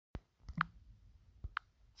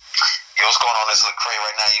This Lecrae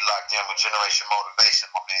right now. You locked in with Generation Motivation,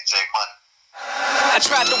 my man Jay Money. I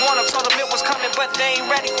tried to warn them, told them it was coming, but they ain't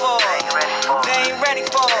ready for it. They ain't ready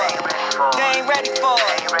for it. They ain't ready for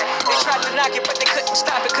it. They tried to knock it, but they couldn't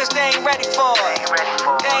stop it, cause they ain't ready for it.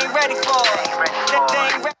 They ain't ready for it. They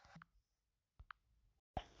ain't ready.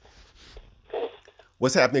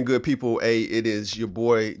 What's happening, good people? Hey, it is your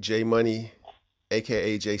boy Jay Money,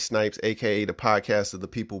 aka Jay Snipes, aka the podcast of the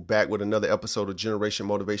people, back with another episode of Generation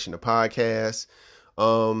Motivation, the podcast.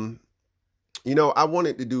 I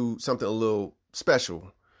wanted to do something a little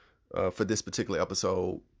special for this particular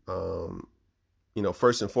episode.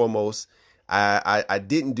 First and foremost, I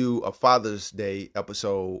didn't do a Father's Day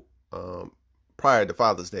episode prior to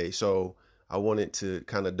Father's Day, so I wanted to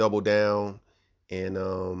kind of double down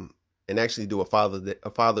and actually do a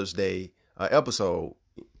Father's Day episode.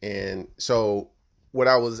 And so what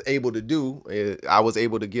I was able to do is I was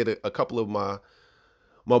able to get a couple of my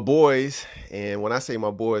boys. And when I say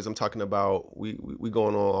my boys, I'm talking about we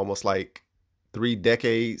going on almost like 3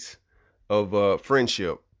 decades of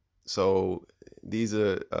friendship. So these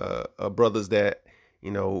are brothers that,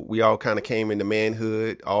 we all kind of came into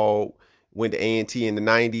manhood, all went to A&T in the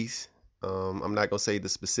 90s. I'm not going to say the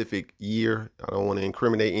specific year. I don't want to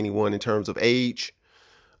incriminate anyone in terms of age.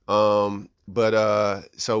 But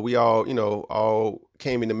so we all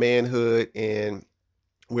came into manhood, and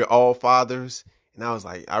we're all fathers. And I was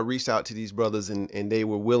like, I reached out to these brothers, and they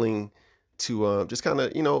were willing to just kind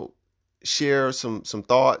of, share some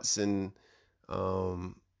thoughts and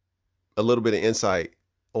a little bit of insight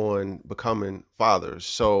on becoming fathers.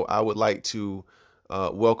 So I would like to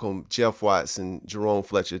welcome Jeff Watts and Jerome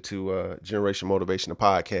Fletcher to Generation Motivation, the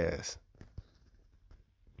podcast.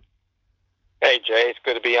 Hey, Jay, it's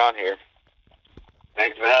good to be on here.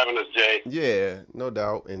 Thanks for having us, Jay. Yeah, no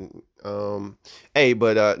doubt. And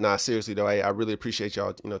seriously though, I really appreciate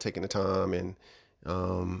y'all, taking the time. And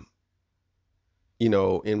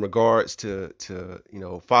in regards to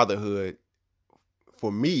fatherhood,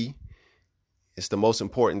 for me, it's the most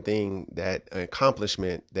important thing, that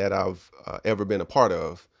accomplishment that I've ever been a part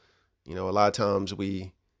of. A lot of times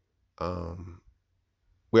we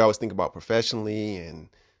always think about professionally and,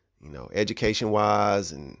 education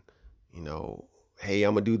wise, and, hey,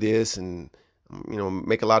 I'm gonna do this and,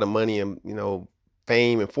 make a lot of money and,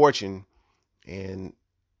 fame and fortune.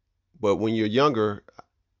 But when you're younger,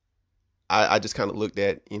 I just kind of looked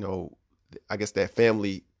at, I guess that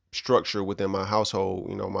family structure within my household,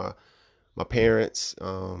 my parents,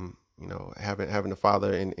 having a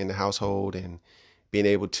father in the household and being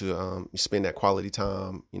able to spend that quality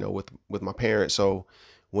time, with my parents. So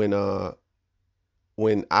when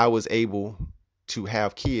I was able to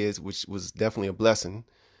have kids, which was definitely a blessing,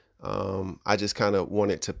 I just kind of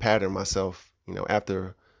wanted to pattern myself,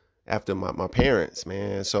 after my parents,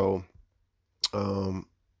 man. So,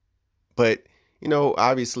 but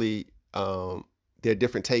obviously, there are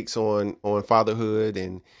different takes on fatherhood,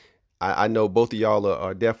 and I know both of y'all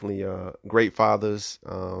are definitely great fathers.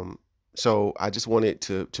 So I just wanted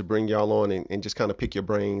to bring y'all on and just kind of pick your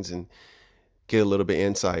brains and get a little bit of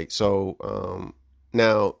insight. So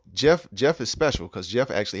now Jeff is special because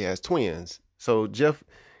Jeff actually has twins. So Jeff,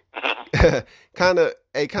 kind of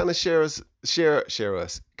share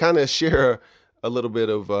a little bit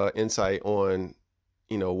of insight on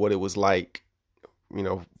what it was like,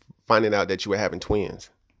 finding out that you were having twins.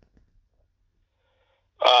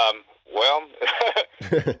 Well,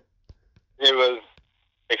 it was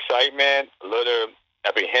excitement, a little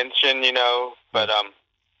apprehension, but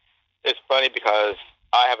it's funny because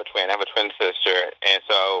I have a twin sister, and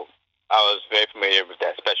so I was very familiar with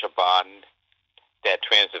that special bond that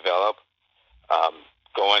twins develop,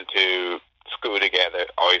 going to school together,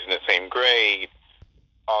 always in the same grade,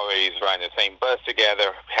 always riding the same bus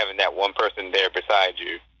together, having that one person there beside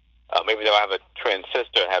you. Even though I have a twin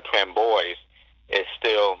sister and have twin boys, it's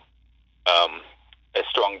still a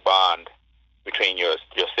strong bond between your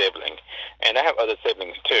sibling. And I have other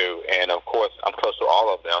siblings too, and of course I'm close to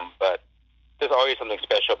all of them, but there's always something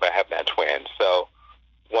special about having that twin. So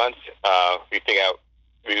once we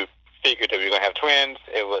figured that we were going to have twins,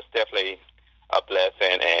 it was definitely a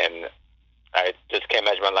blessing, and I just can't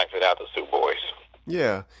imagine my life without those two boys.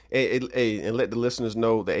 Yeah. And let the listeners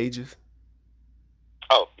know the ages.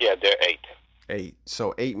 Oh, yeah, they're 8. 8.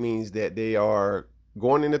 So 8 means that they are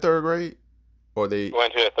going into 3rd grade? Or they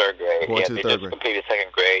going to the 3rd grade. Going to the they 3rd just grade. completed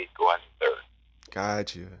 2nd grade, going to 3rd.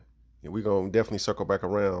 Gotcha. Yeah, we're going to definitely circle back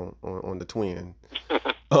around on the twin.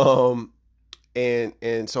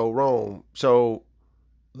 And so Rome, so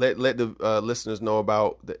let the listeners know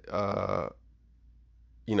about the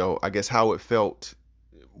I guess how it felt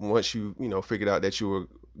once you figured out that you were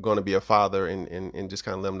going to be a father, and just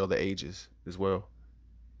kind of let them know the ages as well.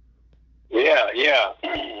 Yeah,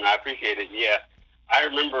 I appreciate it. Yeah, I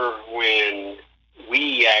remember when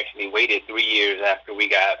we actually waited 3 years after we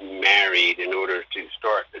got married in order to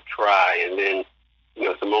start to try, and then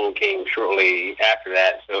Simone came shortly after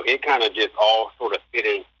that. So it kind of just all sort of fit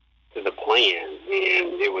into the plan,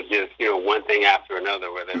 and it was just one thing after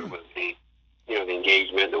another, whether it was the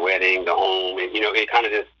engagement, the wedding, the home, and it kind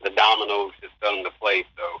of just the dominoes just fell into place.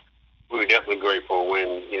 So we were definitely grateful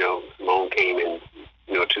when Simone came in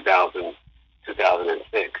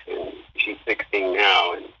 2006, and she's 16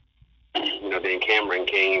 now, and then Cameron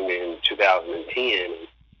came in 2010,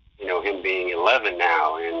 and him being 11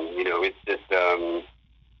 now, and it's just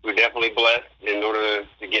we're definitely blessed in order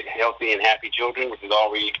to get healthy and happy children, which is all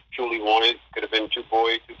we truly wanted. Could have been 2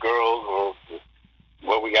 boys, 2 girls, or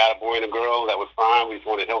what we got, a boy and a girl. That was fine. We just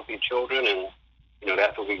wanted healthy children, and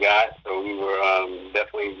that's what we got. So we were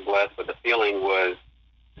definitely blessed. But the feeling was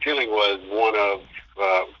one of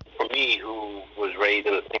for me, who was raised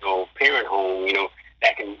in a single parent home.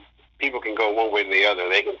 People can go one way or the other.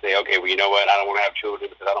 They can say, okay, well, you know what? I don't want to have children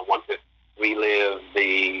because I don't want to relive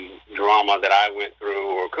the drama that I went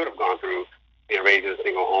through or could have gone through being raised in a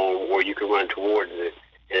single home. Or you can run towards it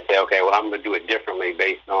and say, okay, well, I'm going to do it differently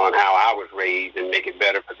based on how I was raised and make it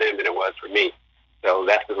better for them than it was for me. So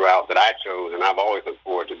that's the route that I chose, and I've always looked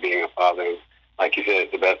forward to being a father. Like you said,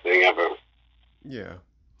 it's the best thing ever. Yeah.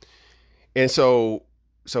 And so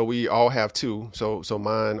we all have 2. So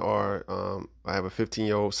mine are, I have a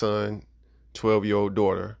 15-year-old son, 12-year-old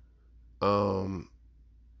daughter. And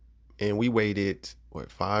we waited,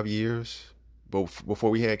 5 years before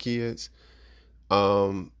we had kids.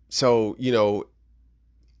 So,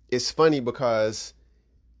 it's funny because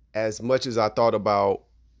as much as I thought about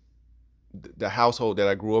the household that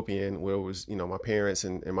I grew up in, where it was, my parents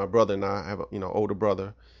and my brother, and I have a, older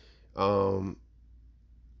brother. I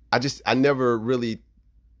never really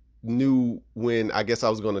knew when I guess I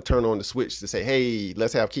was going to turn on the switch to say, hey,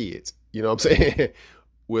 let's have kids. You know what I'm saying?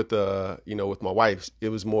 With with my wife, it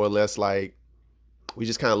was more or less like we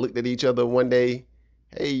just kind of looked at each other one day.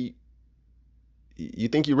 Hey, you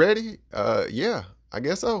think you're ready? Yeah, I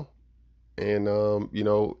guess so. And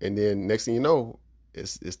and then next thing you know,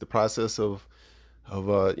 it's the process of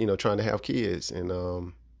trying to have kids,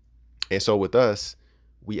 and so with us,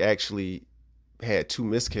 we actually had 2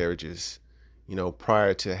 miscarriages,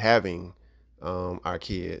 prior to having our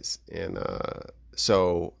kids, and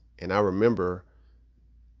I remember,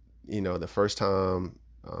 the first time,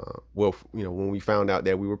 when we found out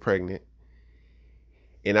that we were pregnant,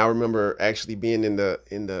 and I remember actually being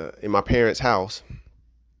in my parents' house,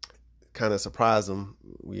 kind of surprised them.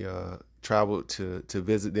 We traveled to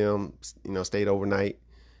visit them, stayed overnight,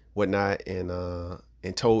 whatnot, and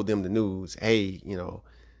told them the news. Hey,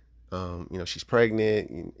 she's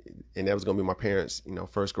pregnant, and that was gonna be my parents',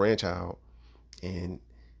 first grandchild, and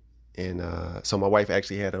so my wife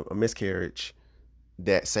actually had a miscarriage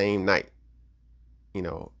that same night,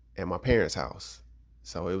 at my parents' house.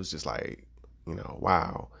 So it was just like,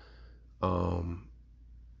 wow.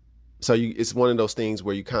 So it's one of those things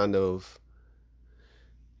where you kind of,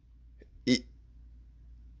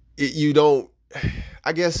 you don't,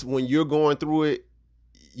 I guess when you're going through it,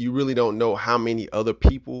 you really don't know how many other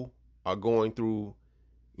people are going through,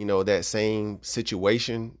 that same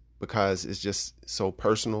situation, because it's just so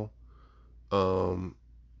personal.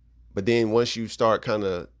 But then once you start kind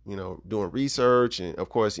of, doing research, and of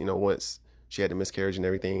course, once she had the miscarriage and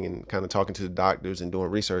everything, and kind of talking to the doctors and doing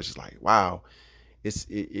research, it's like, wow,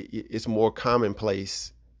 it's more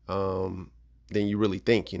commonplace than you really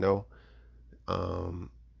think, and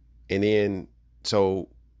then so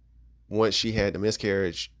once she had the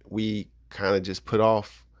miscarriage, we kind of just put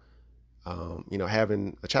off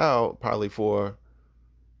having a child probably for,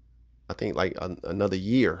 I think, like another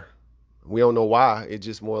year. We don't know why. It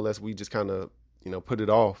just more or less, we just kind of put it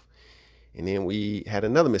off, and then we had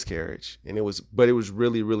another miscarriage, and it was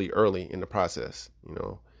really, really early in the process, and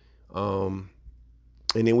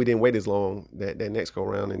then we didn't wait as long that next go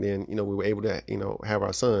around, and then we were able to have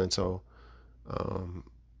our son. So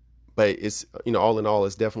but it's all in all,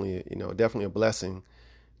 it's definitely definitely a blessing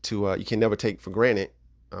to you can never take for granted.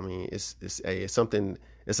 I mean, it's something,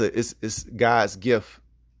 it's God's gift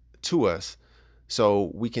to us,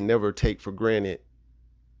 so we can never take for granted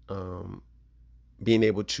being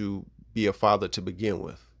able to be a father to begin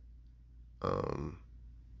with.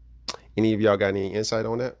 Any of y'all got any insight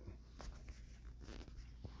on that?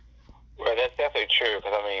 Well, that's definitely true,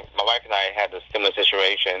 because my wife and I had a similar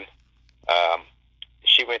situation.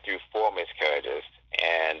 She went through 4 miscarriages,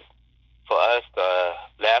 and for us, the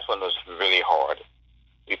last one was really hard.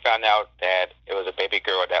 we found out that it was a baby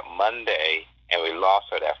girl that Monday, and we lost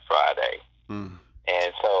her that Friday. Mm.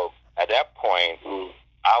 And so at that point,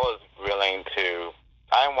 I was willing to.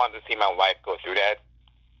 I didn't want to see my wife go through that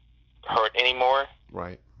hurt anymore.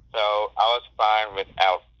 Right. So I was fine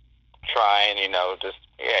without trying. Just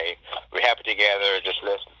hey, we're happy together. Just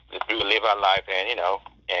let's live our life, and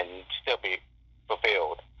and still be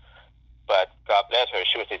fulfilled. But God bless her,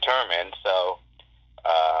 she was determined. So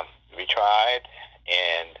we tried,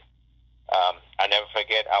 and I never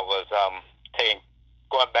forget. I was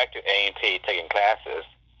going back to A&T, taking classes,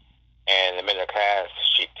 and in the middle of class,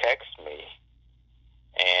 she texted me,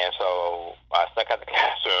 and so I snuck out the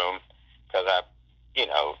classroom because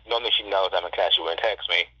normally she knows I'm in class. She wouldn't text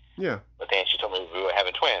me. Yeah. But then she told me we were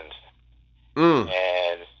having twins. Mm.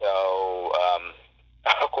 And so,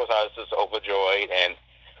 of course, I was just overjoyed and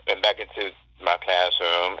went back into my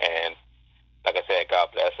classroom. And like I said, God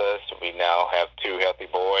bless us. We now have 2 healthy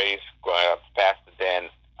boys growing up faster than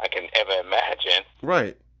I can ever imagine.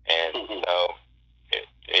 Right. And so,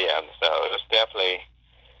 so it was definitely,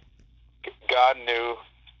 God knew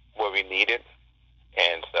what we needed.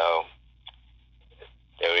 And so,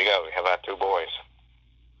 there we go. We have our 2 boys.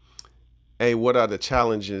 Hey, what are the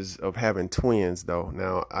challenges of having twins, though?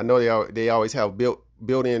 Now, I know they always have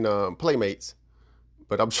built-in playmates,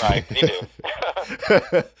 but I'm sure Right, they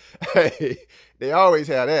do. hey, they always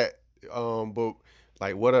have that. But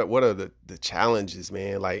like, what are the challenges,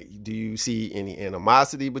 man? Like, do you see any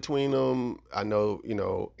animosity between them? I know,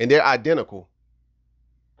 and they're identical.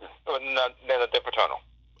 Well, no, they're fraternal.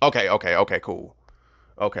 Okay, cool.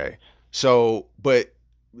 Okay, so, but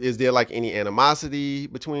is there like any animosity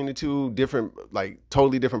between the two? Different, like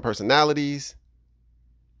totally different personalities?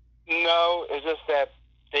 No, it's just that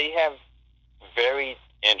they have varied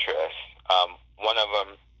interests. One of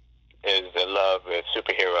them is in love with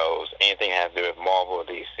superheroes, anything has to do with Marvel,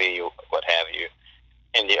 DC, what have you.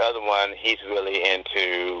 And the other one, he's really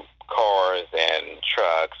into cars and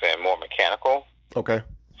trucks and more mechanical. Okay.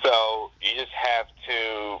 So you just have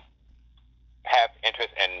to have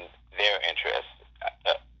interest in their interests.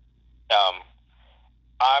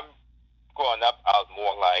 I'm growing up, I was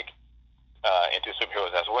more like into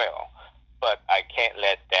superheroes as well, but I can't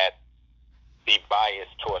let that be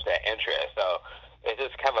biased towards that interest. So it's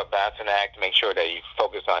just kind of a balancing act to make sure that you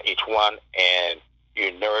focus on each one and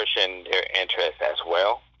you're nourishing their interests as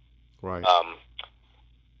well. Right.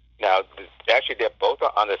 Now, actually, they're both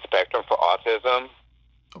on the spectrum for autism.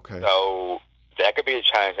 Okay. So that could be a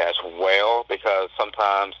challenge as well, because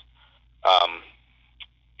sometimes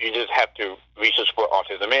you just have to research what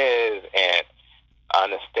autism is and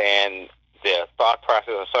understand their thought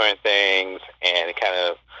process on certain things and kind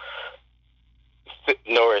of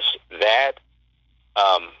nourish that.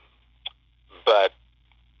 But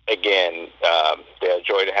again, they're a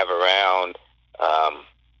joy to have around.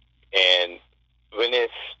 And when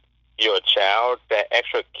it's your child, that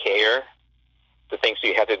extra care, the things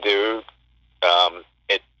you have to do,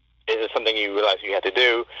 it is something you realize you have to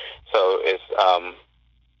do. So it's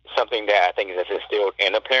something that I think is instilled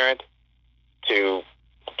in a parent to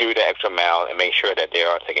do the extra mile and make sure that they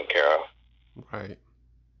are taken care of. Right.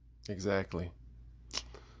 Exactly.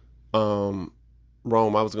 Rome,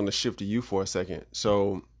 I was going to shift to you for a second.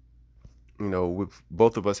 So, with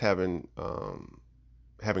both of us having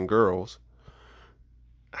girls,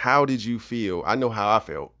 how did you feel? I know how I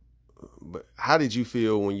felt, but how did you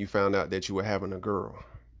feel when you found out that you were having a girl?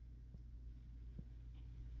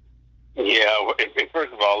 Yeah,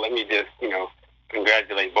 first of all, let me just,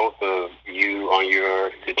 congratulate both of you on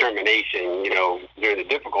your determination, during the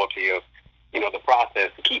difficulty of, the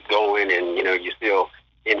process to keep going, and, you still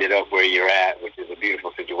ended up where you're at, which is a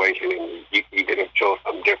beautiful situation, and you could have chose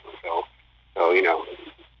something different. So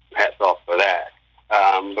hats off for that.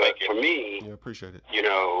 But for me, yeah, appreciate it.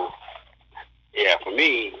 For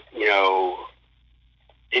me,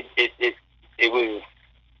 it was.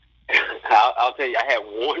 I'll tell you, I had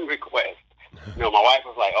one request. My wife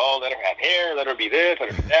was like, "Oh, let her have hair, let her be this,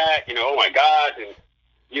 let her be that." Oh my gosh, and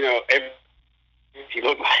she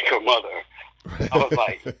looked like her mother. I was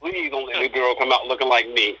like, "Please don't let the girl come out looking like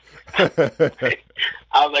me." I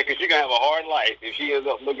was like, "Cause she's gonna have a hard life if she ends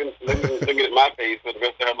up looking at my face for the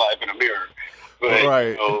rest of her life in a mirror." But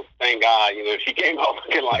right. Thank God, she came out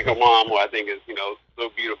looking like her mom, who I think is so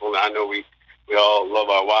beautiful. And I know we all love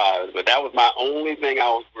our wives, but that was my only thing I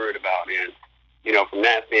was worried about. And from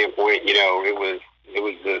that standpoint, it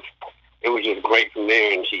was just great from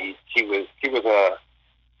there. And she was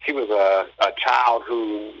a child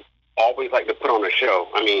who always liked to put on a show.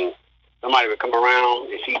 I mean, somebody would come around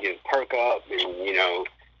and she'd just perk up, and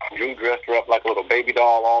Drew dressed her up like a little baby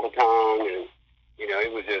doll all the time, and you know,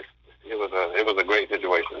 it was a great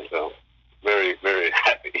situation. So very, very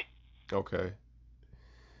happy. Okay.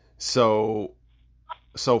 So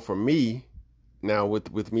for me now,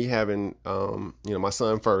 with me having you know, my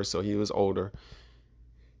son first, so he was older,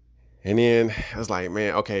 and then I was like,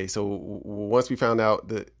 man, okay. So once we found out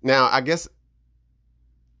that, now I guess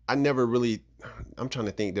I never really, I'm trying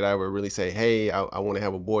to think, did I ever really say, hey, I want to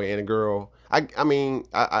have a boy and a girl? I mean,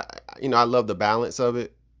 I you know, I love the balance of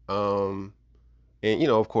it. And you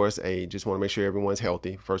know, of course, just want to make sure everyone's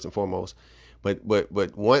healthy first and foremost. But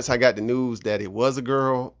once I got the news that it was a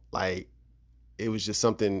girl, like, it was just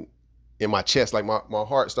something in my chest. Like my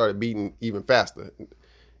heart started beating even faster.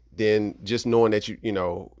 Then just knowing that you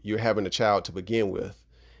know, you're having a child to begin with,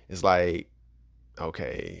 it's like,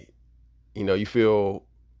 okay, you know, you feel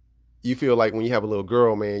like when you have a little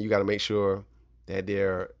girl, man, you got to make sure that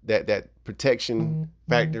that protection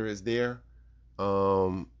factor is there,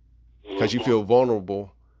 because you feel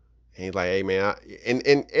vulnerable. And he's like, hey, man,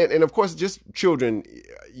 and of course, just children.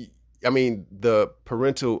 I mean, the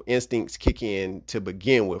parental instincts kick in to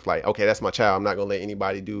begin with. Like, okay, that's my child. I'm not gonna let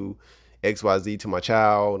anybody do X, Y, Z to my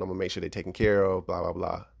child. I'm gonna make sure they're taken care of. Blah blah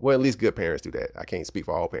blah. Well, at least good parents do that. I can't speak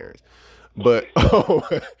for all parents, but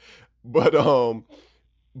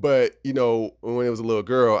but you know, when it was a little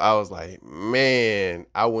girl, I was like, man,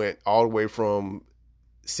 I went all the way from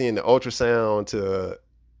seeing the ultrasound to,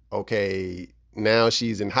 okay, now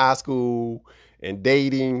she's in high school and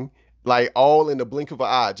dating, like all in the blink of an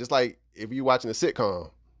eye, just like if you're watching a sitcom.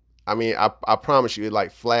 I mean, I promise you, it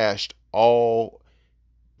like flashed all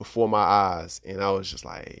before my eyes, and I was just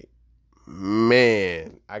like,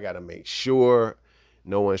 man, I gotta make sure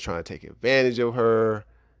no one's trying to take advantage of her.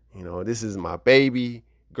 You know, this is my baby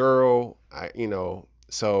girl. You know,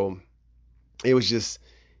 so it was just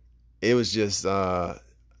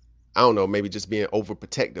I don't know, maybe just being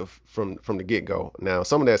overprotective from the get-go. Now,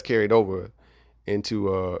 some of that's carried over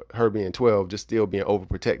into her being 12, just still being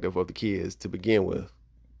overprotective of the kids to begin with.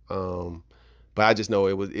 But I just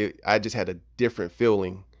know I just had a different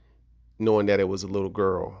feeling knowing that it was a little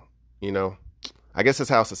girl, you know. I guess that's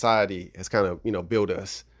how society has kind of, you know, built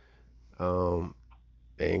us.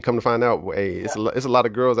 And come to find out, hey, it's a lot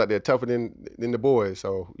of girls out there tougher than the boys.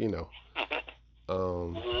 So, you know.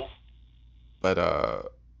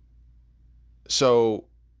 But so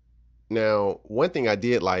now one thing I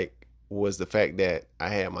did like was the fact that I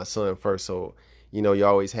had my son first. So, you know, you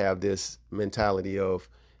always have this mentality of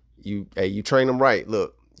you train them right.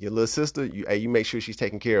 Look, your little sister, you make sure she's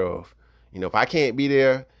taken care of. You know, if I can't be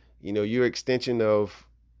there, you know, you're an extension of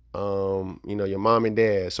you know, your mom and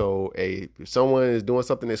dad. So, if someone is doing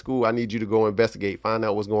something at school, I need you to go investigate, find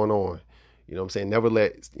out what's going on. You know what I'm saying? Never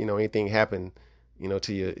let, you know, anything happen, you know,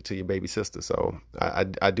 to your baby sister. So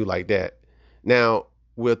I do like that. Now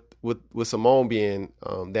with Simone being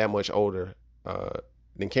that much older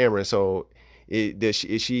than Cameron, so does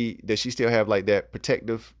she still have like that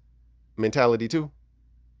protective mentality too?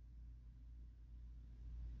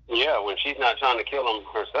 Yeah, when she's not trying to kill him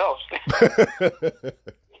herself.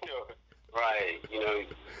 Right, you know,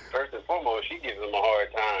 first and foremost, she gives him a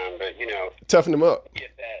hard time, but, you know, toughen him up.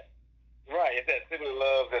 It's that sibling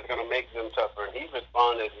love that's going to make them tougher. And he's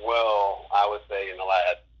responded well, I would say, in the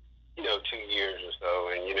last, you know, 2 years or so.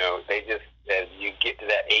 And, you know, they just, as you get to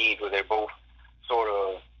that age where they're both sort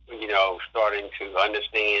of, you know, starting to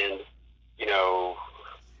understand, you know,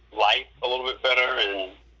 life a little bit better,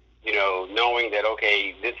 and, you know, knowing that,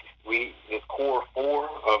 okay, this core four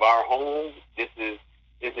of our home, this is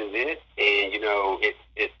it, and, you know, it's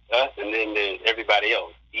us, and then there's everybody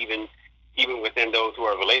else, even within those who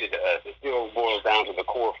are related to us. It still boils down to the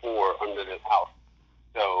core four under this house.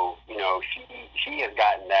 So, you know, she has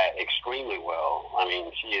gotten that extremely well. I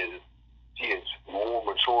mean, she is more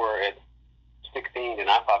mature at 16 than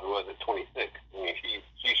I probably was at 26. I mean,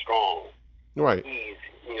 she's strong. Right. He's,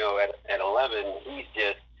 you know, at 11, he's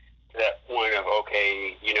just to that point of,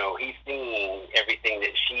 okay, you know, he's seeing everything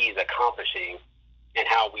that she's accomplishing and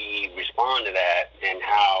how we respond to that and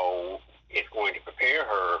how it's going to prepare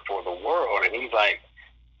her for the world. And he's like,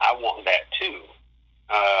 I want that too.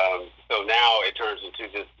 So now it turns into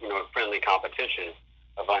this, you know, friendly competition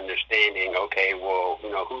of understanding, okay, well,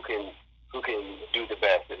 you know, who can do the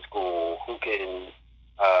best at school, who can,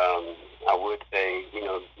 I would say, you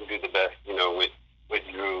know, do the best, you know, with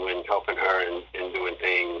Drew and helping her and doing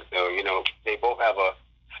things. So, you know, they both have a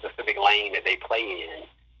specific lane that they play in.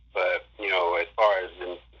 But, you know, as far as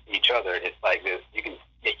in each other, it's like this, you can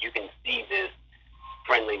see this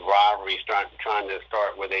friendly rivalry trying to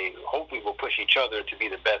start where they hopefully will push each other to be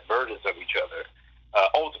the best versions of each other.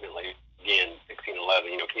 Ultimately, again, 16,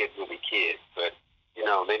 11, you know, kids will be kids. But, you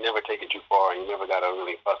they never take it too far, and you never got to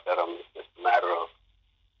really fuss at them. It's just a matter of,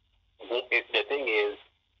 the thing is,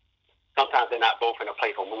 sometimes they're not both in a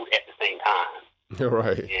playful mood at the same time.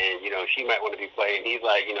 Right. And, she might want to be playing. He's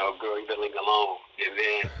like, girl, you better leave me alone. And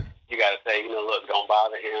then you got to say, look, don't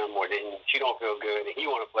bother him. Or then she don't feel good and he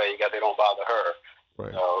want to play. You got to say, don't bother her.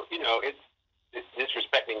 Right. So, it's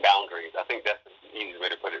disrespecting boundaries. I think that's the easiest way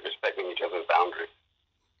to put it, respecting each other's boundaries.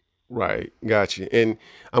 Right. Gotcha. And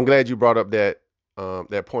I'm glad you brought up that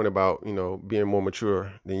point about, being more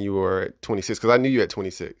mature than you were at 26, because I knew you at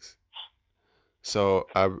 26. So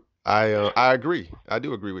I agree. I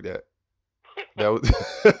do agree with that. That was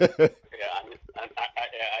I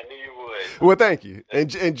knew you would. Well, thank you.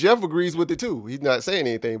 And Jeff agrees with it too. He's not saying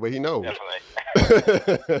anything, but he knows.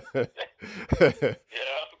 Definitely. Yeah.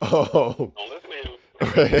 Oh. Don't listen to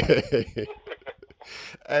him.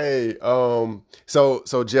 Hey,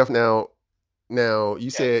 so Jeff, now you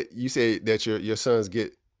said that your sons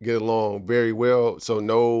get along very well. So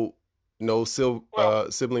no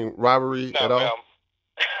sibling rivalry at all. Well,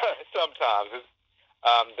 sometimes it's,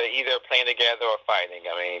 they're either playing together or fighting.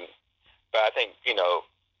 I mean, but I think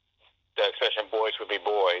the expression "boys would be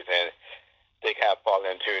boys," and they kind of fall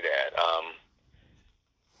into that.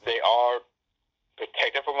 They are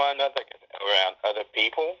protective of one another around other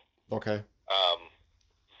people. Okay.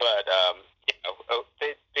 But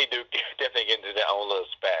they do definitely get into their own little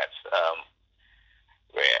spats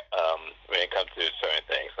when it comes to certain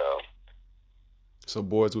things. So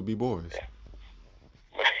boys would be boys.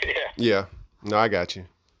 Yeah. Yeah. No, I got you.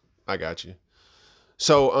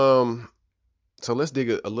 So so let's dig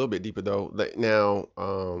a little bit deeper though. Now,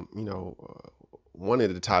 one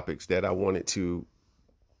of the topics that I wanted to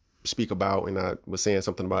speak about, and I was saying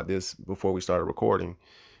something about this before we started recording.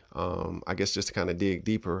 I guess just to kind of dig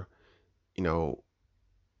deeper,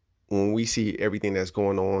 when we see everything that's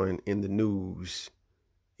going on in the news,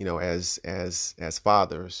 as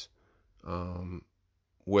fathers,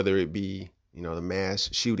 whether it be, the mass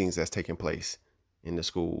shootings that's taking place in the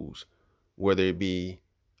schools, whether it be,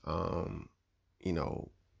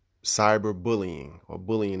 cyber bullying or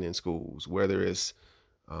bullying in schools, whether it's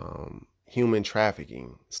human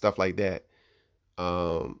trafficking, stuff like that.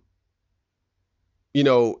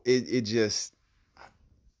 It just,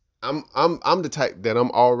 I'm the type that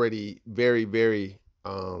I'm already very, very,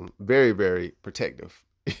 very, very protective.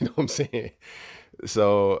 You know what I'm saying?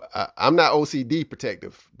 So I'm not OCD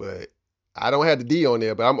protective, but I don't have the D on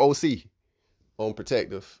there, but I'm OC on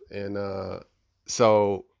protective. And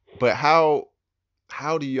but how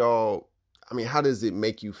do y'all, how does it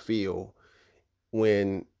make you feel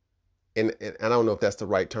when, and I don't know if that's the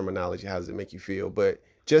right terminology, how does it make you feel, but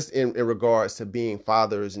just in regards to being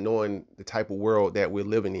fathers, knowing the type of world that we're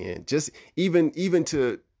living in, just even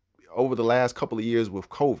to over the last couple of years with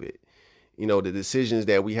COVID, the decisions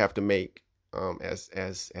that we have to make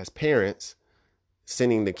as parents,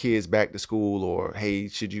 sending the kids back to school, or, hey,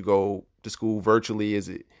 should you go to school virtually? Is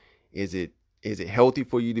it healthy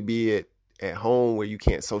for you to be at home where you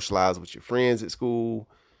can't socialize with your friends at school?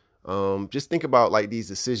 Just think about like these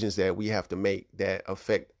decisions that we have to make that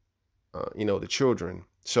affect, the children.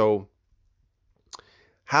 So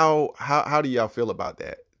how do y'all feel about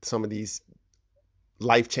that? Some of these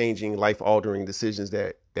life-changing, life-altering decisions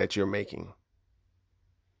that you're making.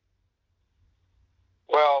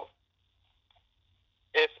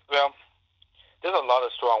 There's a lot of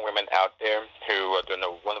strong women out there who are doing a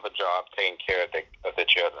wonderful job taking care of the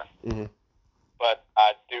children. Mm-hmm. But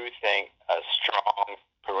I do think a strong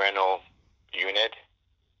parental unit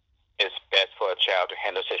is best for a child to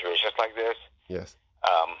handle situations like this. Yes.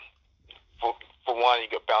 For one, you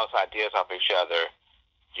can bounce ideas off each other.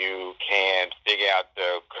 You can figure out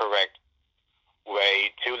the correct way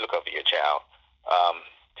to look over your child.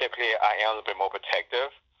 Typically, I am a little bit more protective,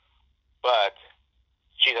 but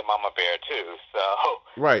she's a mama bear too. So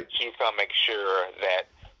right. She's going to make sure that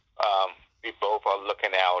we both are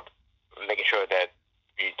looking out, making sure that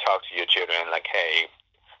you talk to your children like, hey,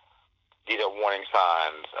 these are warning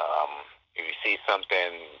signs. If you see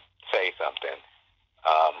something, say something.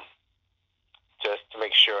 Just to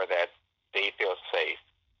make sure that they feel safe.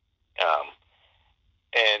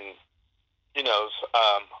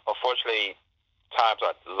 Unfortunately, times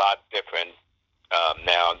are a lot different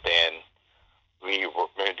now than we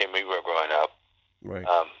were growing up. Right.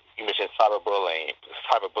 You mentioned cyberbullying.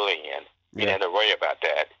 You didn't have to worry about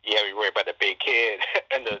that. You have to worry about the big kid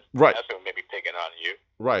and the right. That's what may be picking on you.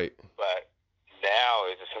 Right. But now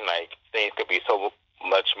it just seems like things could be so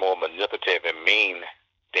much more manipulative and mean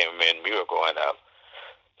than when we were growing up.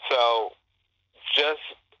 So just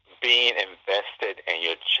being invested in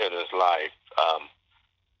your children's life,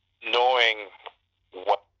 knowing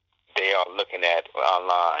what they are looking at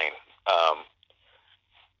online.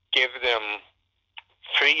 Give them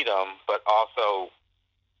freedom, but also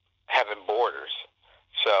having borders,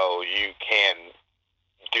 so you can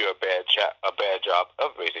do a bad job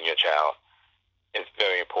of raising your child. Is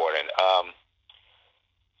very important.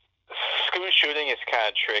 School shooting is kind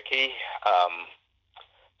of tricky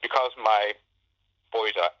because my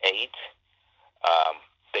boys are 8.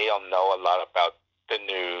 They don't know a lot about the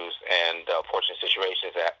news and the unfortunate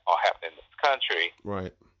situations that are happening in this country.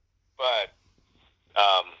 Right. But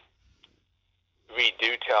we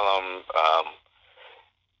do tell them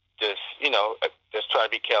just try to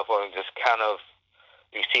be careful and just kind of,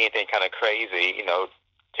 if you see anything kind of crazy,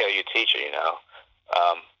 tell your teacher,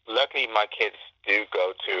 Luckily, my kids do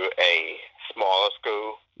go to a smaller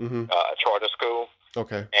school, a charter school.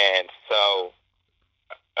 Okay. And so,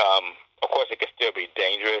 of course, it can still be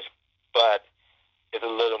dangerous, but it's a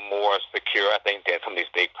little more secure, I think, than some of these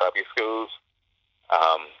big public schools,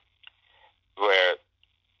 where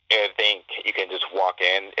everything you can just walk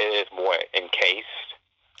in. It is more encased,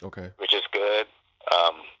 okay, which is good.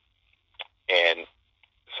 And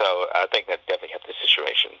so I think that definitely helped the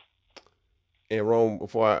situation. And Rome,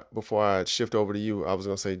 before I shift over to you, I was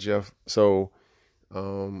gonna say, Jeff. So,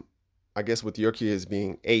 I guess with your kids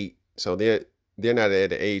being 8, so they're not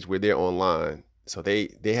at the age where they're online, so they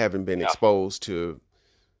haven't been exposed to,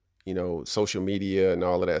 social media and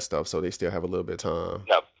all of that stuff. So they still have a little bit of time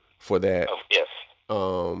for that. Oh, yes.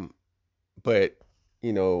 But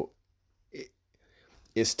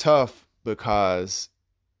it's tough because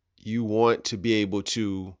you want to be able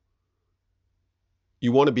to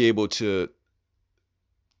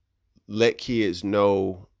let kids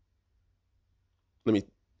know.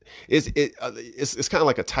 It's kind of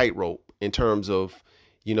like a tightrope in terms of,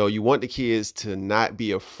 you want the kids to not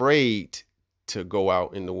be afraid to go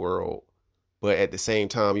out in the world, but at the same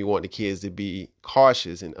time, you want the kids to be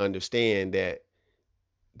cautious and understand that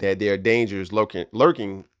there are dangers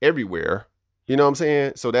lurking everywhere. You know what I'm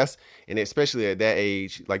saying? So and especially at that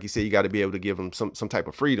age, like you said, you got to be able to give them some type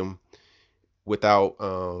of freedom without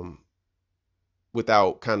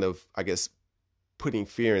kind of, I guess, putting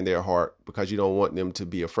fear in their heart, because you don't want them to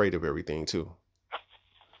be afraid of everything too.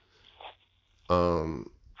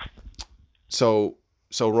 So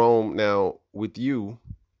Rome, now with you,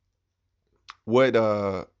 what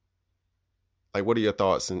are your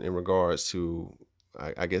thoughts in regards to,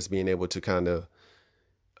 I guess, being able to kind of,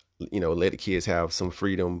 let the kids have some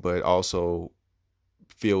freedom, but also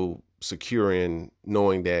feel secure in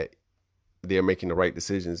knowing that they're making the right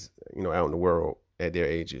decisions, out in the world at their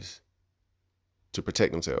ages to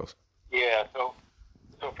protect themselves? Yeah. So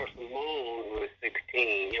for Simone, who is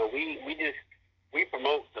 16, we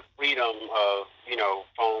promote the freedom of,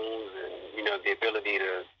 phones and, the ability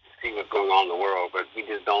to see what's going on in the world, but we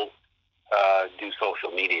just don't do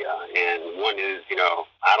social media. And one is,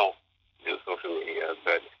 I don't do social media,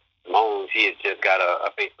 but Simone, she has just got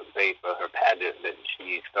a Facebook page for her pageant that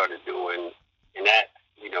she started doing, and that,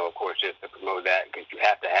 of course, just to promote that, because you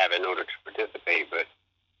have to have it in order to participate. But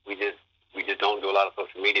we just don't do a lot of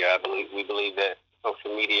social media. We believe that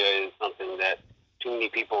social media is something that too many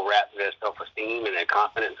people wrap their self-esteem and their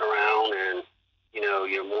confidence around, and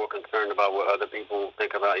you're more concerned about what other people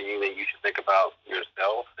think about you than you should think about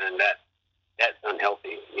yourself, and that's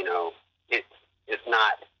unhealthy. It's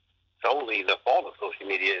not solely the fault of social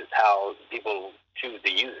media. It's how people choose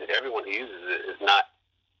to use it. Everyone who uses it is not,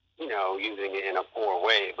 using it in a poor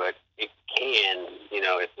way, but it can,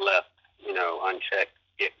 if left, unchecked,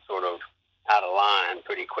 get sort of out of line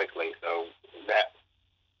pretty quickly. So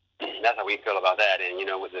that's how we feel about that. And,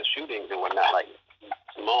 with the shootings and whatnot, like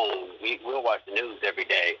Simone, we'll watch the news every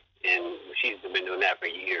day, and she's been doing that for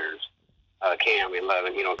years. Cam,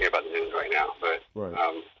 11, he don't care about the news right now, but right.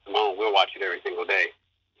 Simone, we'll watch it every single day.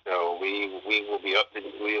 So we will be up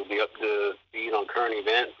to speed on current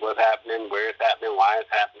events, what's happening, where it's happening, why it's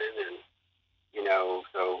happening, and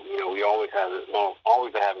we always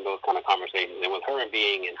are having those kind of conversations. And with her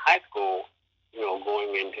being in high school,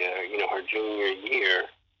 going into her junior year,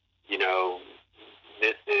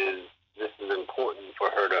 this is important for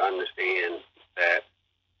her to understand that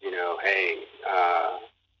hey,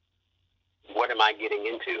 what am I getting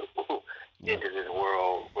into? Into this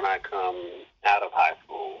world when I come out of high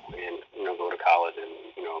school and go to college and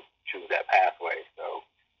choose that pathway. So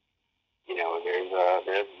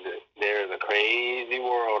there's a crazy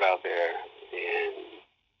world out there, and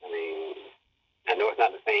I know it's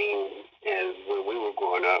not the same as when we were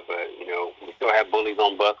growing up, but we still have bullies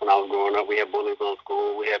on bus. When I was growing up, we had bullies on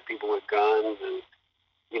school. We had people with guns and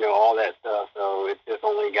all that stuff. So it's just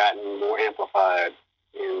only gotten more amplified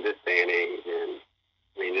in this day and age, and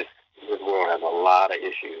lot of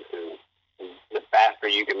issues, and the faster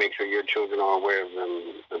you can make sure your children are aware of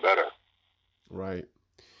them, the better. Right.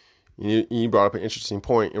 You brought up an interesting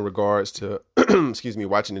point in regards to, excuse me,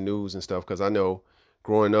 watching the news and stuff. Because I know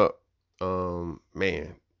growing up,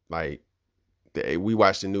 man, like we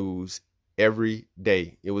watched the news every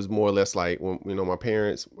day. It was more or less like when, my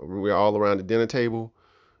parents, we were all around the dinner table.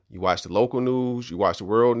 You watch the local news, you watch the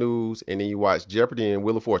world news, and then you watch Jeopardy and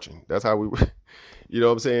Wheel of Fortune. That's how we, you know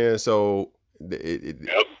what I'm saying? So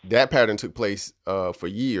that pattern took place for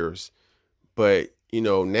years. But,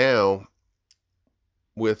 now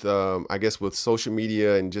with, I guess with social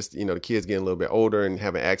media and just, the kids getting a little bit older and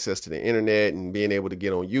having access to the internet and being able to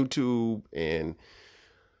get on YouTube and,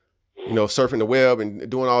 surfing the web and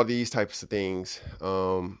doing all these types of things.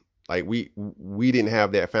 Like we didn't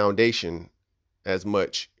have that foundation as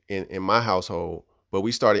much in my household, but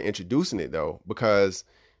we started introducing it though, because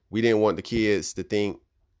we didn't want the kids to think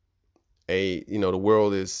the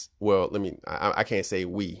world is, well, I can't say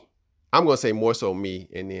we, I'm going to say more so me.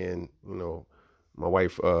 And then, my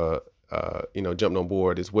wife, jumped on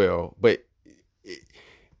board as well, but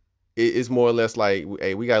it's more or less like,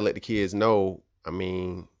 hey, we got to let the kids know. I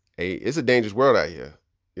mean, hey, it's a dangerous world out here.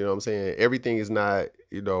 You know what I'm saying? Everything is not,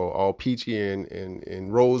 all peachy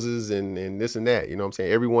and roses and this and that. You know what I'm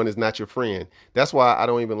saying? Everyone is not your friend. That's why I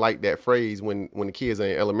don't even like that phrase when the kids are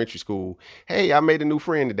in elementary school. Hey, I made a new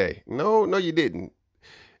friend today. No, you didn't.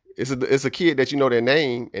 It's a kid that you know their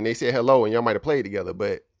name and they said hello and y'all might have played together,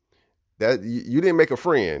 but that you didn't make a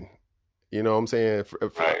friend. You know what I'm saying?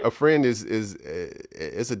 A friend is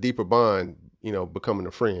it's a deeper bond, becoming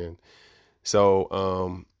a friend.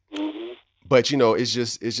 So, but it's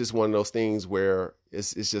just one of those things where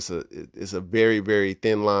it's just it's a very, very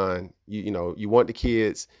thin line. You want the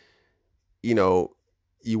kids, you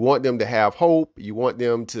want them to have hope. You want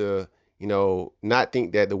them to, not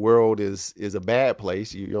think that the world is a bad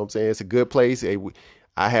place. You know what I'm saying? It's a good place.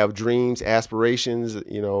 I have dreams, aspirations.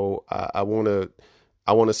 I want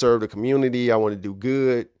to serve the community. I want to do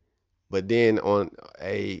good. But then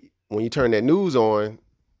when you turn that news on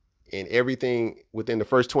and everything within the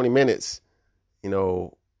first 20 minutes,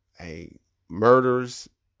 murders,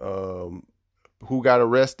 who got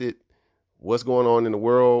arrested, what's going on in the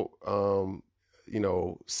world,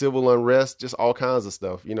 civil unrest, just all kinds of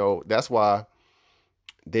stuff. That's why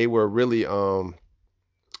they were really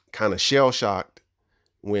kind of shell shocked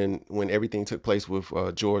when everything took place with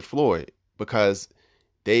George Floyd, because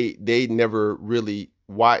they never really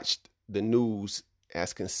watched the news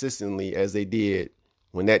as consistently as they did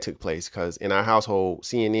when that took place. Because in our household,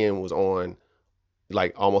 CNN was on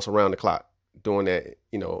like almost around the clock during that,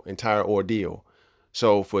 entire ordeal.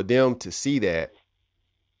 So for them to see that,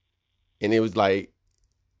 and it was like,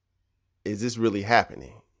 is this really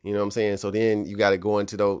happening? You know what I'm saying? So then you got to go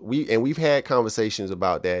into those. We've had conversations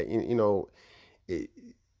about that.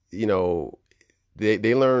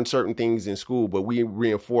 They learn certain things in school, but we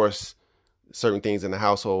reinforce certain things in the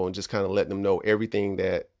household and just kind of let them know everything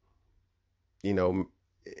that,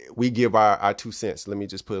 we give our 2 cents. Let me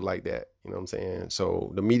just put it like that. You know what I'm saying?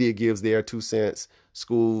 So the media gives their 2 cents.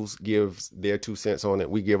 Schools gives their 2 cents on it.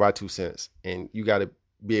 We give our 2 cents, and you got to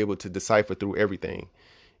be able to decipher through everything.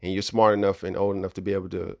 And you're smart enough and old enough to be able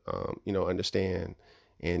to, understand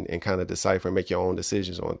and kind of decipher and make your own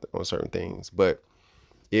decisions on certain things. But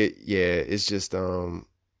it's just,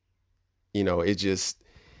 it just,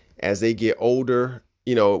 as they get older,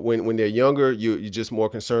 when they're younger, you're just more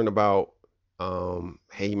concerned about,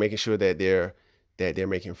 making sure that they're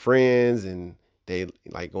making friends and they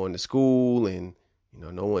like going to school and,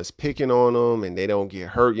 no one's picking on them and they don't get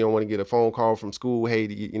hurt. You don't want to get a phone call from school. Hey,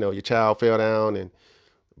 your child fell down and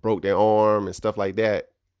broke their arm and stuff like that.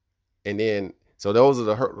 And then, so those are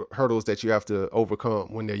the hurdles that you have to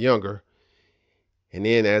overcome when they're younger. And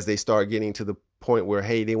then as they start getting to the point where,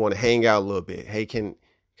 hey, they want to hang out a little bit. Hey, can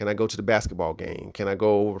I go to the basketball game? Can I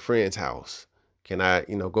go over a friend's house? Can I,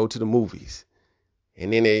 go to the movies?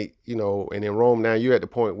 And then they, and in Rome now you're at the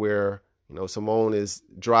point where, Simone is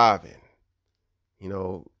driving,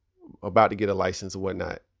 about to get a license or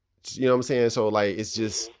whatnot. You know what I'm saying? So like, it's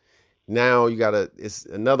just, now it's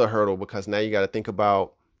another hurdle, because now you got to think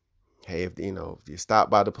about, hey, if you're stopped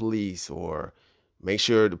by the police, or make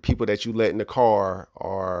sure the people that you let in the car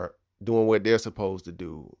are doing what they're supposed to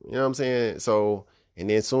do. You know what I'm saying? So, and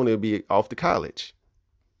then soon it'll be off to college.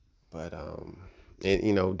 But,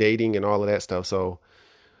 and, dating and all of that stuff. So,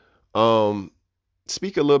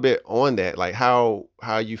 speak a little bit on that, like how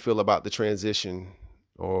you feel about the transition,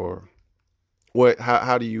 or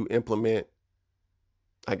how do you implement,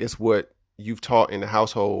 I guess, what you've taught in the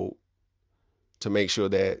household to make sure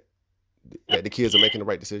that the kids are making the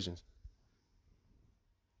right decisions?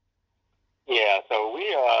 Yeah, so we,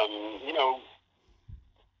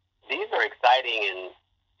 these are exciting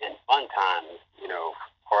and fun times,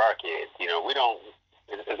 for our kids.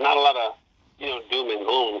 There's not a lot of, doom and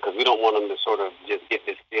gloom, because we don't want them to sort of just get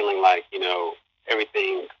this feeling like,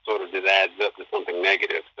 everything sort of just adds up to something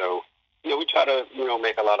negative. So, we try to,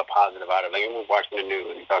 make a lot of positive out of it. Like when we're watching the news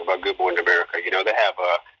and you talk about Good Morning America,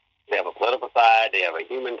 they have a political side, they have a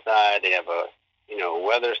human side, they have a,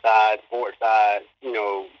 weather side, sports side,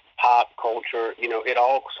 pop culture, it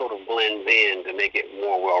all sort of blends in to make it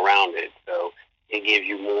more well-rounded. So it gives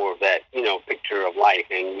you more of that, picture of life.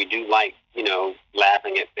 And we do like,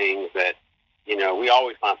 laughing at things that, we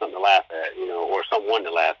always find something to laugh at, or someone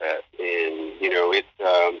to laugh at. And,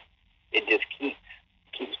 it just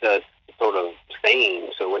keeps us sort of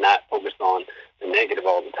sane. So we're not focused on the negative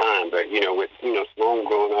all the time. But, with, Simone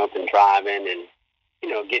growing up and driving and,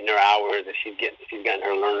 getting her hours, that she's gotten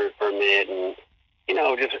her learner's permit and,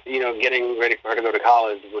 getting ready for her to go to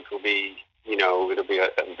college, which will be, it'll be a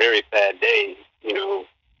very sad day,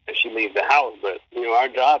 if she leaves the house. But, our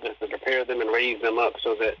job is to prepare them and raise them up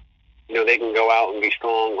so that, they can go out and be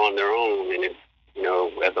strong on their own. And if,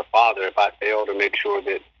 as a father, if I fail to make sure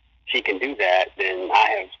that she can do that, then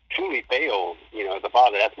I have truly failed. As a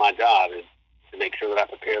father, that's my job, is to make sure that I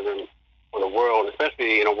prepare them for the world,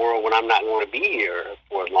 especially in a world when I'm not going to be here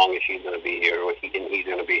for as long as she's going to be here or he's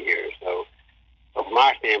going to be here. So from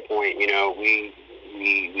our standpoint,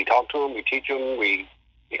 we talk to them, we teach them, we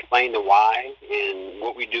explain the why and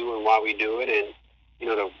what we do and why we do it, and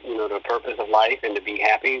the purpose of life and to be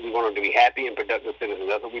happy. We want them to be happy and productive citizens.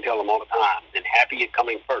 That's what we tell them all the time. And happy is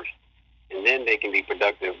coming first, and then they can be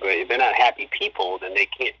productive. But if they're not happy people, then they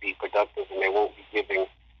can't be productive, and they won't be giving,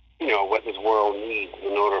 what this world needs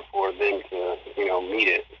in order for them to, meet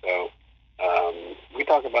it. So we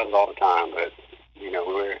talk about it all the time, but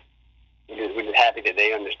we're just happy that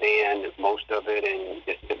they understand most of it, and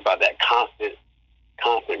it's about that constant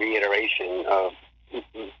reiteration of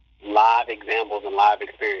live examples and live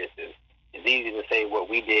experiences. It's easy to say what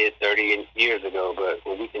we did 30 years ago, but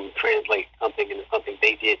when we can translate something into something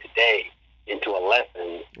they did today into a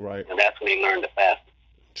lesson, right, and that's when they learn the fastest.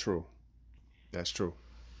 True. That's true.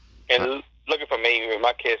 And looking for me, with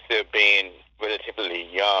my kids still being relatively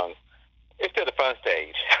young, it's still the fun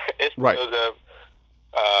stage. It's right. Still the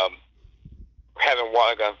having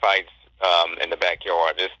water gun fights in the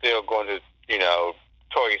backyard. It's still going to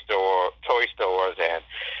toy stores and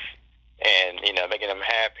making them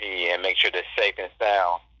happy and make sure they're safe and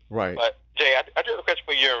sound. Right. But Jay, I do have a question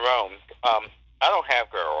for you and Rome. I don't have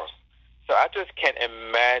girls, so I just can't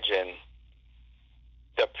imagine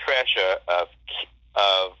the pressure of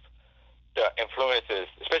the influences,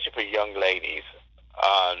 especially for young ladies.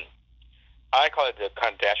 I call it the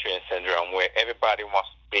Kardashian syndrome, where everybody wants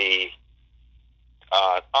to be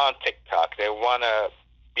on TikTok. They want to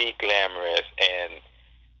be glamorous, and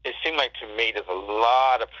it seems like to me there's a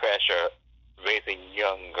lot of pressure raising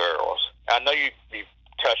young girls. I know you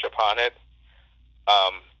touched upon it,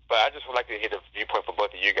 but I just would like to hear the viewpoint for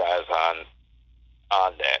both of you guys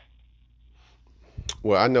on that.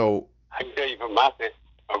 Well, I know. I can tell you from my side.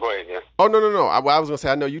 Oh, go ahead, yeah. Oh, no. I was going to say,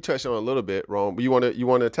 I know you touched on it a little bit, Rome, but you want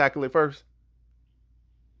to tackle it first?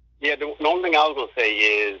 Yeah, the only thing I was going to say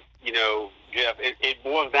is, Jeff, it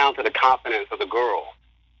boils down to the confidence of the girl.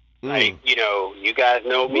 Like, you guys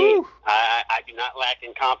know me. Woo. I do not lack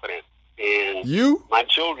in confidence. And you? My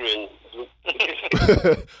children.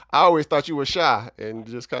 I always thought you were shy and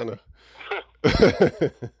just kind of.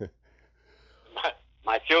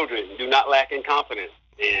 my children do not lack in confidence.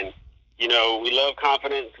 And, we love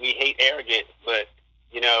confidence. We hate arrogance. But,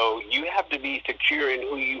 you have to be secure in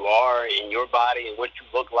who you are and your body and what you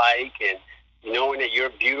look like, and knowing that you're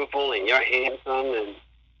beautiful and you're handsome. And,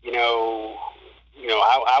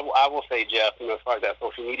 I will say, Jeff, as far as that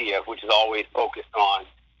social media, which is always focused on,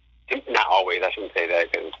 not always, I shouldn't say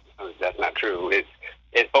that because that's not true.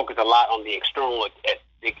 It's focused a lot on the external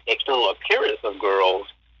appearance of girls.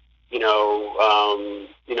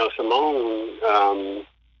 Simone,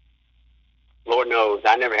 Lord knows,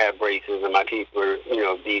 I never had braces, and my teeth were,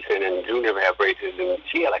 decent, and Drew never had braces, and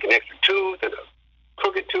she had like an extra tooth and a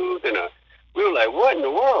crooked tooth, and we were like, what in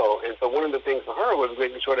the world? And so one of the things for her was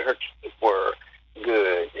making sure that her teeth were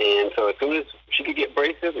good. And so as soon as she could get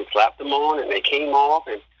braces, we slapped them on, and they came off,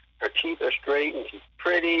 and her teeth are straight, and she's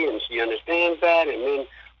pretty, and she understands that. And then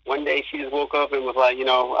one day she just woke up and was like,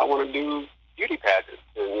 I want to do beauty pageants,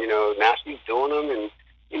 and now she's doing them, and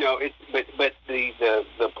but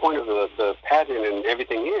the point of the pageant and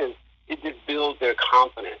everything is, it just builds their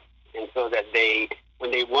confidence, and so that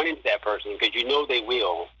when they run into that person, because they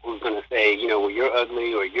will, who's going to say, well, you're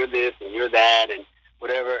ugly, or you're this and you're that and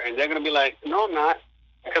whatever, and they're going to be like, no, I'm not,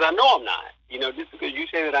 because I know I'm not. You know, just because you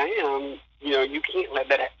say that I am, you know, you can't let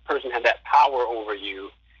that person have that power over you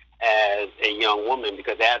as a young woman,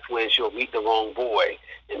 because that's when she'll meet the wrong boy,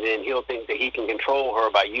 and then he'll think that he can control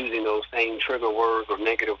her by using those same trigger words or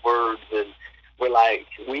negative words. And we're like,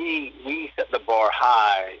 we set the bar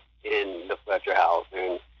high in the Fletcher house,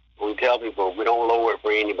 and we tell people we don't lower it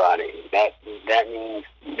for anybody. That means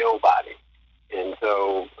nobody. And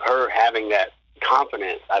so her having that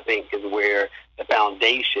confidence, I think, is where the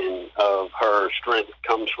foundation of her strength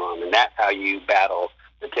comes from, and that's how you battle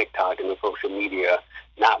the TikTok and the social media,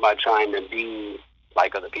 not by trying to be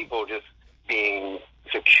like other people, just being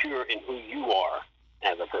secure in who you are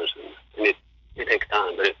as a person. And it takes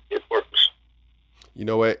time, but it works. You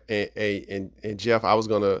know what? And Jeff, I was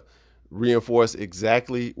going to reinforce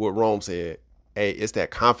exactly what Rome said. Hey, it's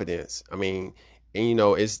that confidence. I mean, and you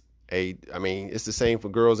know, it's the same for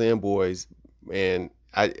girls and boys. And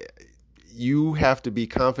you have to be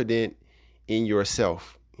confident in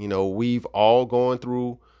yourself. You know, we've all gone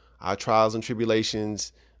through our trials and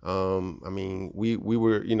tribulations. I mean, we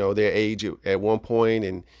were, you know, their age at one point,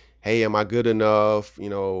 and hey, am I good enough? You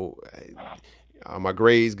know, are my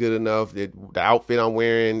grades good enough? The outfit I'm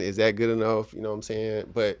wearing, is that good enough? You know what I'm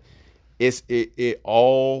saying? But it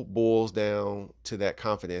all boils down to that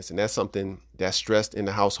confidence, and that's something that's stressed in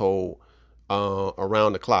the household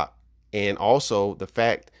around the clock. And also the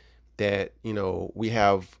fact that, you know, we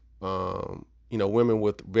have you know, women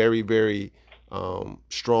with very, very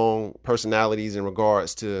strong personalities in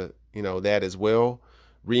regards to, you know, that as well.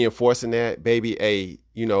 Reinforcing that, baby, hey,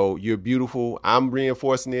 you know, you're beautiful. I'm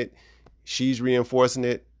reinforcing it. She's reinforcing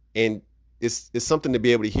it. And it's something to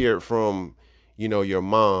be able to hear it from, you know, your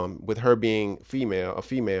mom, with her being a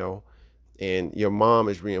female, and your mom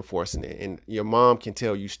is reinforcing it. And your mom can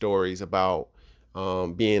tell you stories about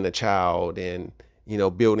being a child and, you know,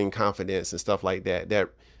 building confidence and stuff like that. That,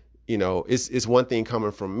 you know, it's one thing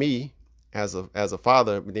coming from me as a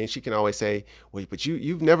father, but then she can always say, well, but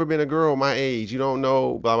you've never been a girl my age, you don't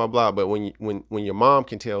know, blah blah blah. But when your mom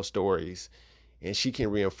can tell stories and she can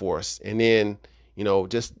reinforce, and then, you know,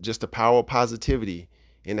 just the power of positivity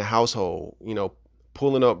in the household, you know,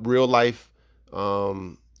 pulling up real life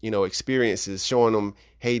you know, experiences, showing them,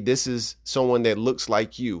 hey, this is someone that looks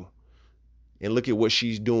like you, and look at what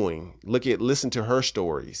she's doing. Listen to her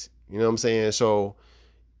stories. You know what I'm saying? So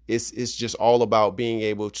it's just all about being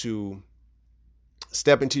able to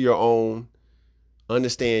step into your own,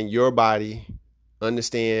 understand your body,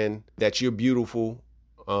 understand that you're beautiful,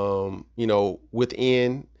 you know,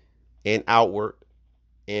 within and outward,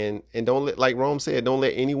 and don't let, like Rome said, don't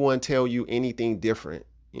let anyone tell you anything different.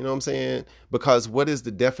 You know what I'm saying? Because what is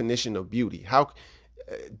the definition of beauty? How,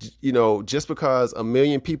 you know, just because a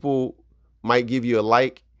million people might give you a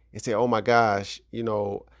like and say, oh my gosh, you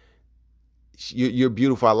know, you're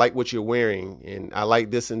beautiful. I like what you're wearing, and I like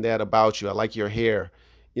this and that about you. I like your hair.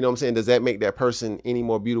 You know what I'm saying? Does that make that person any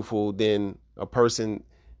more beautiful than a person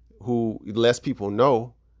who less people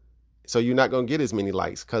know? So you're not going to get as many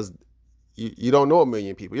likes because you don't know a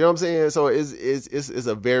million people. You know what I'm saying? So it's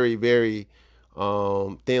a very, very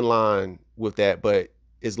thin line with that. But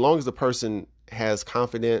as long as the person has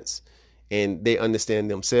confidence and they understand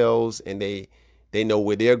themselves, and they know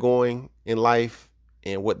where they're going in life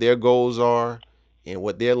and what their goals are and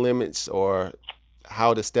what their limits are,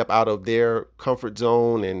 how to step out of their comfort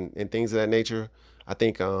zone and things of that nature, I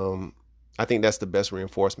think that's the best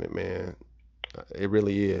reinforcement, man. It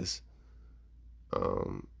really is.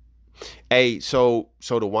 Hey, so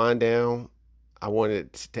to wind down, I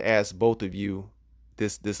wanted to ask both of you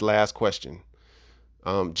this last question.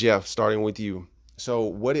 Jeff, starting with you. So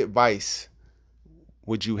what advice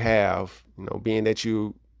would you have, you know, being that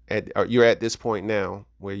you're at this point now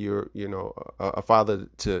where you're, you know, a father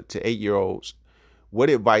to 8-year-olds, what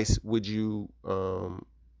advice would you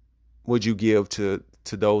give to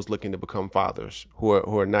those looking to become fathers who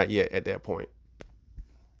are not yet at that point?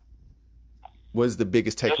 What is the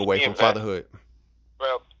biggest takeaway from fatherhood?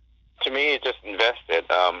 Well, to me, it's just invested.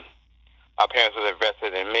 Our parents have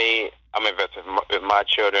invested in me. I'm invested with my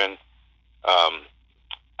children.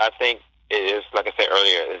 I think it is, like I said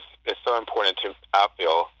earlier, it's so important I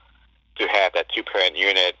feel, to have that two-parent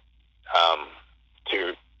unit.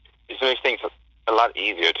 It makes things a lot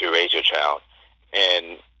easier to raise your child,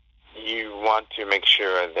 and you want to make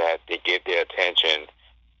sure that they get their attention.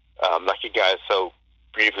 Like you guys so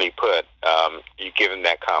briefly put, you give them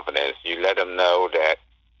that confidence. You let them know that,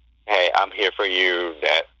 hey, I'm here for you,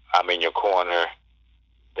 that I'm in your corner,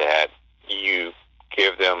 that you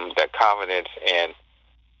give them that confidence, and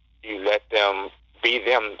you let them be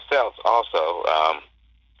themselves also.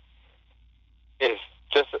 It's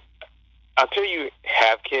just until you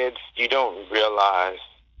have kids, you don't realize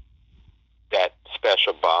that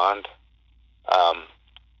special bond.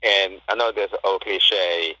 And I know there's an old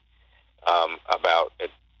cliche about it.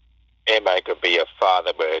 Anybody could be a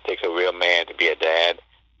father, but it takes a real man to be a dad.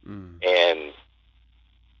 And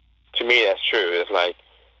to me, that's true. It's like,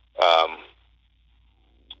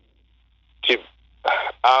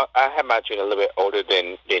 I have my children a little bit older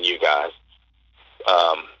than you guys,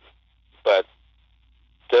 but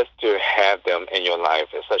just to have them in your life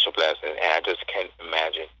is such a blessing, and I just can't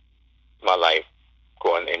imagine my life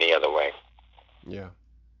going any other way. Yeah.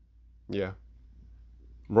 Yeah.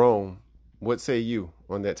 Rome, what say you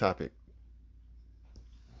on that topic?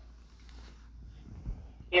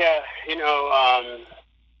 Yeah,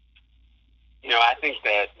 I think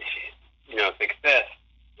that, success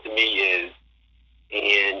to me is,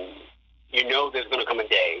 and there's going to come a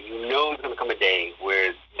day,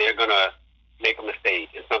 where they're going to make a mistake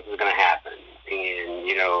and something's going to happen,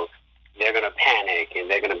 and, they're going to panic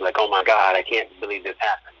and they're going to be like, oh my God, I can't believe this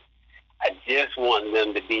happened. I just want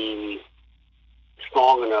them to be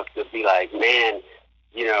strong enough to be like, man,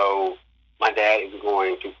 my dad is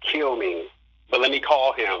going to kill me, but let me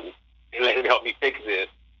call him and let him help me fix it.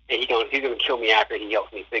 And he's going to kill me after he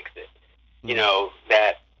helps me fix it.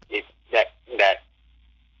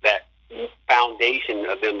 That foundation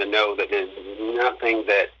of them to know that there's nothing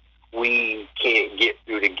that we can't get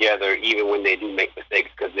through together, even when they do make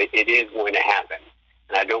mistakes, because it is going to happen.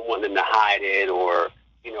 And I don't want them to hide it or,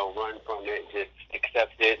 run from it. Just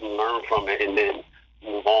accept it and learn from it and then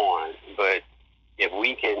move on. But if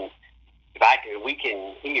we can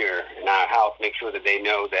here in our house make sure that they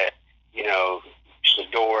know that, the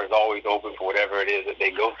door is always open for whatever it is that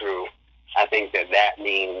they go through, I think that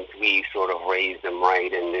means we sort of raise them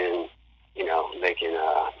right, and then, they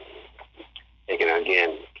can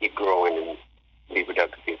again keep growing and be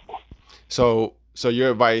productive people. So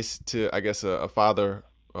your advice to, I guess, a father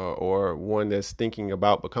or one that's thinking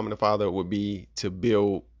about becoming a father would be to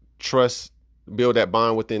build trust, build that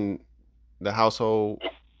bond within the household,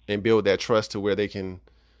 and build that trust to where they can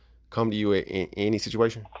come to you in any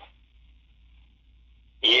situation?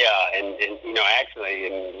 Yeah, and actually,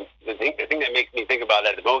 and the thing that makes me think about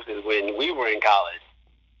that the most is when we were in college.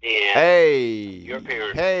 And your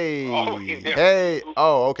parents. Hey.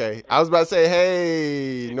 Oh, okay. I was about to say,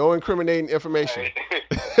 hey, no incriminating information.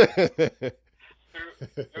 Your parents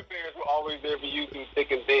were always there for you through thick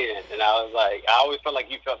and thin, and I was like, I always felt like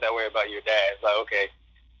you felt that way about your dad. It's like, okay,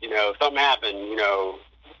 something happened,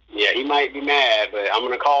 yeah, he might be mad, but I'm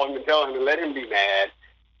going to call him and tell him and let him be mad,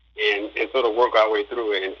 and sort of work our way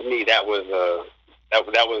through it. And to me, that was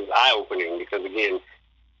eye opening, because again,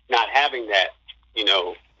 not having that,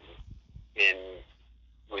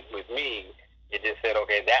 with me, it just said,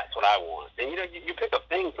 okay, that's what I want. And you pick up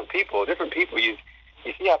things from people, different people. You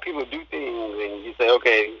see how people do things, and you say,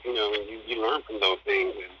 okay, and you learn from those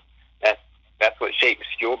things, and that's what shapes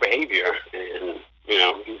your behavior. And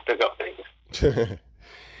you pick up things.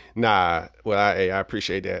 Nah, well, I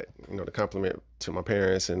appreciate that. The compliment to my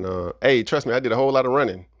parents, and hey, trust me, I did a whole lot of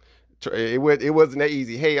running. It wasn't that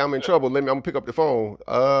easy. Hey, I'm in trouble. I'm gonna pick up the phone.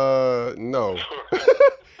 No.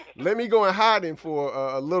 Let me go in hiding for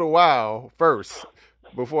a little while first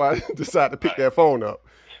before I decide to pick that phone up.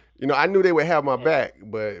 I knew they would have my back,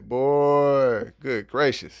 but boy, good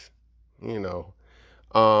gracious, and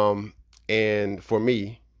for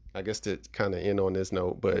me, I guess to kind of end on this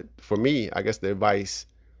note, but for me, I guess the advice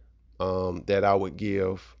that I would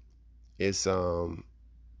give is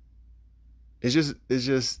it's just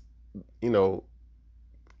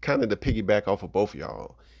kind of to piggyback off of both of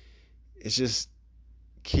y'all. It's just,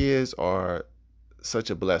 kids are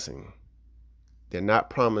such a blessing. They're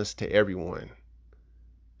not promised to everyone.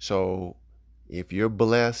 So if you're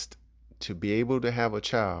blessed to be able to have a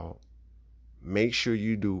child, make sure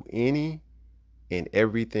you do any and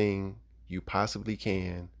everything you possibly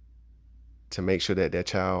can to make sure that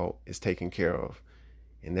child is taken care of.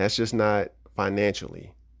 And that's just not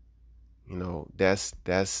financially. That's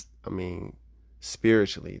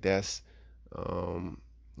spiritually, that's,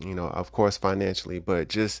 of course, financially, but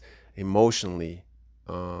just emotionally,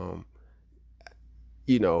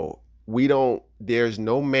 there's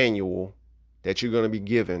no manual that you're going to be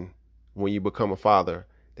given when you become a father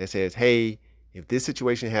that says, hey, if this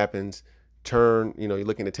situation happens, turn, you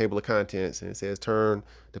look in the table of contents and it says turn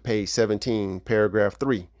to page 17, paragraph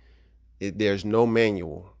 3. There's no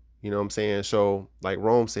manual, you know what I'm saying? So like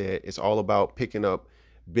Rome said, it's all about picking up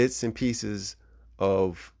bits and pieces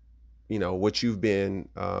of, what you've been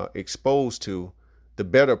exposed to, the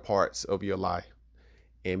better parts of your life,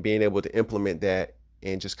 and being able to implement that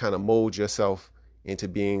and just kind of mold yourself into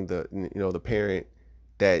being the, the parent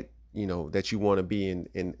that, that you want to be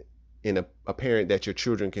in a parent that your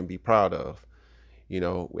children can be proud of.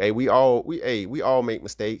 Hey, we all make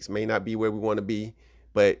mistakes, may not be where we want to be,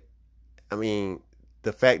 but I mean,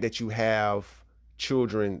 the fact that you have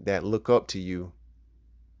children that look up to you,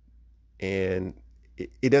 and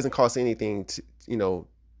it doesn't cost anything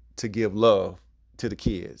to give love to the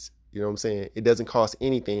kids. You know what I'm saying? It doesn't cost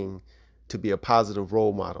anything to be a positive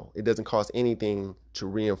role model. It doesn't cost anything to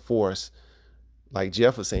reinforce, like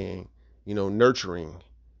Jeff was saying, nurturing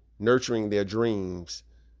their dreams.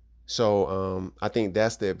 So I think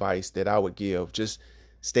that's the advice that I would give. Just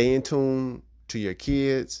stay in tune to your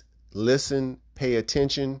kids, listen, pay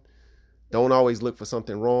attention. Don't always look for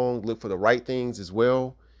something wrong. Look for the right things as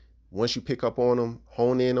well. Once you pick up on them,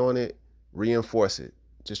 hone in on it, reinforce it.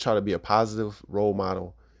 Just try to be a positive role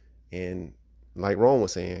model. And like Ron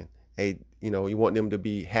was saying, hey, you want them to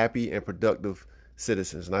be happy and productive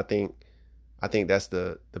citizens. And I think that's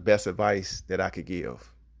the best advice that I could give.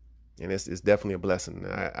 And it's definitely a blessing.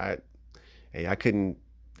 I couldn't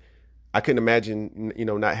imagine,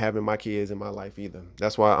 not having my kids in my life either.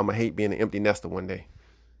 That's why I'm gonna hate being an empty nester one day.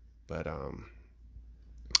 But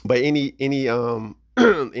any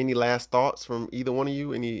any last thoughts from either one of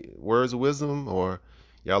you? Any words of wisdom, or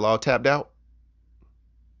y'all all tapped out?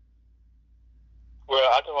 Well,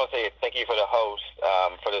 I just want to say thank you for the host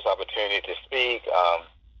for this opportunity to speak.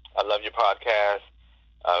 I love your podcast.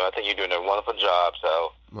 I think you're doing a wonderful job.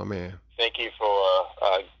 So, my man, thank you for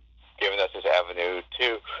giving us this avenue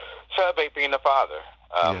to celebrate being a father.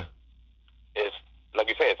 It's like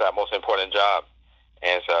you said, it's our most important job,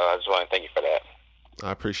 and so I just want to thank you for that.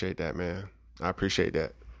 I appreciate that, man. I appreciate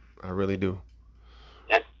that. I really do.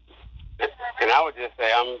 And I would just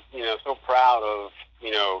say I'm, so proud of,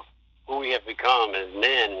 who we have become as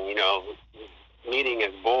men, meeting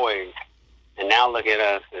as boys, and now look at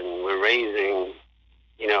us, and we're raising,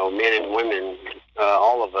 men and women,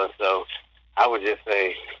 all of us. So I would just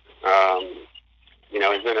say,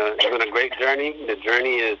 it's been a great journey. The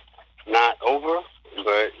journey is not over,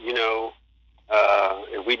 but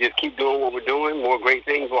if we just keep doing what we're doing, more great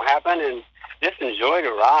things will happen, and just enjoy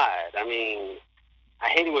the ride. I mean, I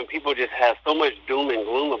hate it when people just have so much doom and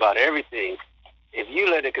gloom about everything. If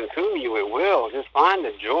you let it consume you, it will. Just find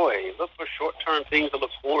the joy. Look for short-term things to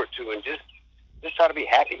look forward to, and just try to be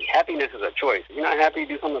happy. Happiness is a choice. If you're not happy,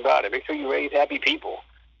 do something about it. Make sure you raise happy people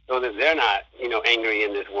so that they're not, angry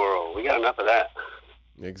in this world. We got enough of that.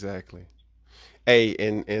 Exactly. Hey,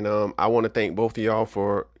 and I want to thank both of y'all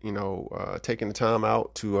for, taking the time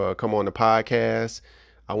out to come on the podcast.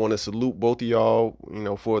 I want to salute both of y'all,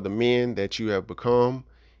 for the men that you have become,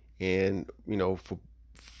 and,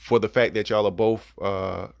 for the fact that y'all are both,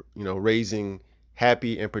 raising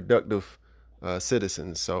happy and productive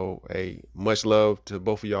citizens. So, hey, much love to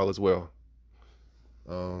both of y'all as well.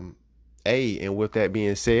 And with that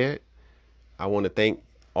being said, I want to thank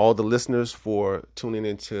all the listeners for tuning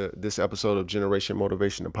into this episode of Generation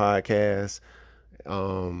Motivation, the podcast.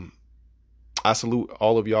 I salute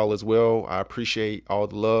all of y'all as well. I appreciate all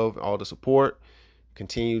the love, all the support.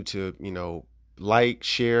 Continue to, like,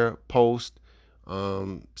 share, post,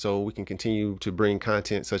 so we can continue to bring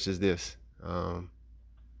content such as this.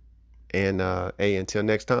 Until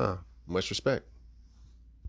next time, much respect.